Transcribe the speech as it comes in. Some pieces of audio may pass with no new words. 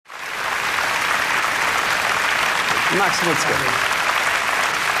Mutzke.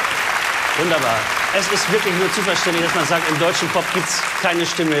 Wunderbar. Es ist wirklich nur zuverständlich, dass man sagt, im deutschen Pop gibt es keine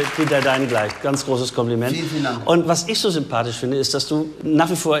Stimme, die der deinen gleicht. Ganz großes Kompliment. Vielen, vielen Dank. Und was ich so sympathisch finde, ist, dass du nach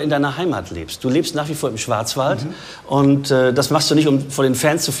wie vor in deiner Heimat lebst. Du lebst nach wie vor im Schwarzwald. Und das machst du nicht, um vor den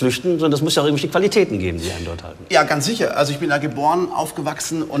Fans zu flüchten, sondern das muss ja auch irgendwelche Qualitäten geben, die einen dort halten. Ja, ganz sicher. Also ich bin da geboren,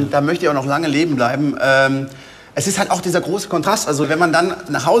 aufgewachsen und da möchte ich auch noch lange leben bleiben. Es ist halt auch dieser große Kontrast. Also wenn man dann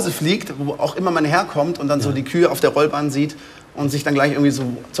nach Hause fliegt, wo auch immer man herkommt und dann so die Kühe auf der Rollbahn sieht und sich dann gleich irgendwie so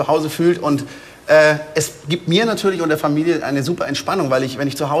zu Hause fühlt und es gibt mir natürlich und der Familie eine super Entspannung, weil wenn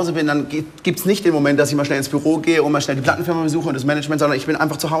ich zu Hause bin, dann gibt es nicht den Moment, dass ich mal schnell ins Büro gehe und mal schnell die Plattenfirma besuche und das Management, sondern ich bin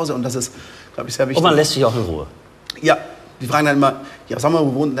einfach zu Hause und das ist, glaube ich, sehr wichtig. Und man lässt sich auch in Ruhe. Ja, die fragen dann immer, ja, sag mal,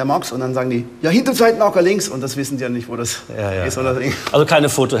 wo wohnt denn der Mox? Und dann sagen die, ja, hinter Seitenauker links. Und das wissen die ja nicht, wo das ist. Oder so. Also keine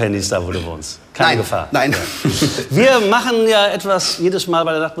Fotohandys da, wo du wohnst. Keine Gefahr. Nein. Wir machen ja etwas jedes Mal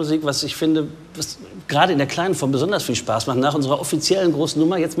bei der Nachtmusik, was ich finde, was gerade in der kleinen Form besonders viel Spaß macht. Nach unserer offiziellen großen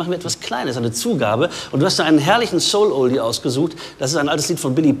Nummer, jetzt machen wir etwas Kleines, eine Zugabe. Und du hast da einen herrlichen Soul-Oldie ausgesucht. Das ist ein altes Lied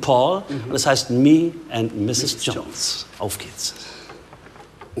von Billy Paul. Und das heißt Me and Mrs. Jones. Auf geht's.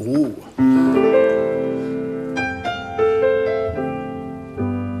 Oh.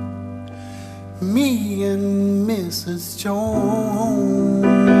 Me and Mrs. Jones,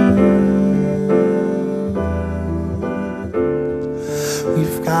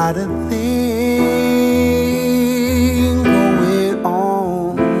 we've got a thing going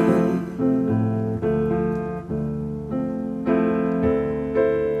on.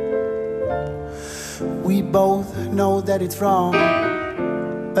 We both know that it's wrong,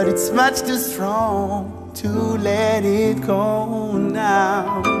 but it's much too strong to let it go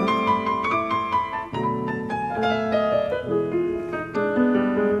now.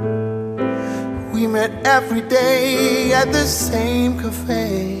 We met every day at the same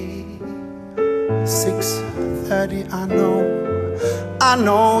cafe. 6:30, I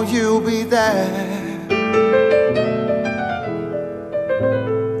know you'll be there.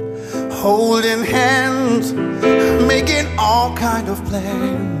 Holding hands, making all kind of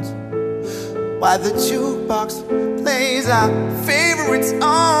plans, while the jukebox plays our favorite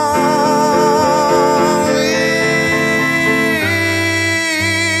song.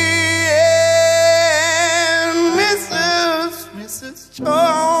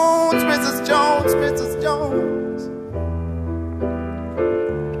 Jones, Mrs. Jones, Mrs. Jones,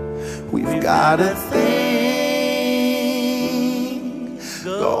 we've got a thing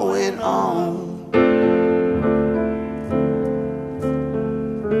going on.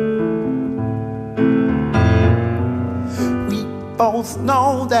 We both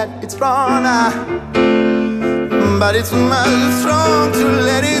know that it's wrong, but it's much too strong to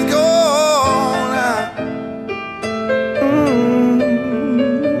let it go.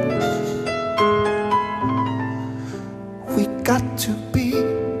 Got to be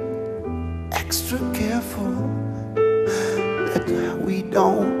extra careful that we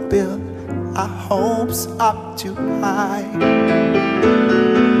don't build our hopes up too high,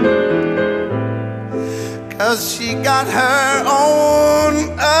 'cause she got her own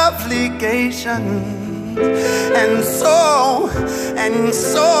obligations, and so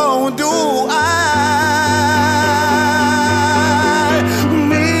do I.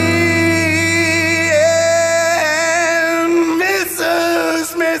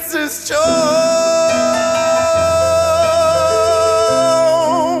 Mrs.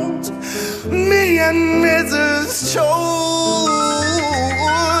 Jones, me and Mrs. Jones,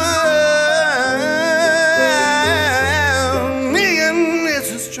 me and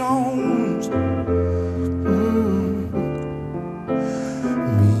Mrs. Jones,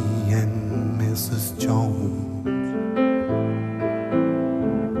 me and Mrs. Jones,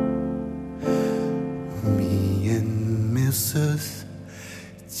 me and Mrs.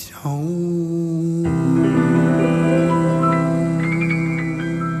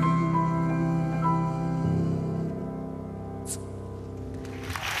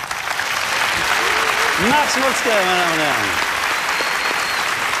 Mutzke, meine Damen und Herren.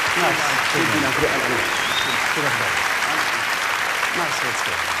 Vielen Dank für die Einladung. Mutzke.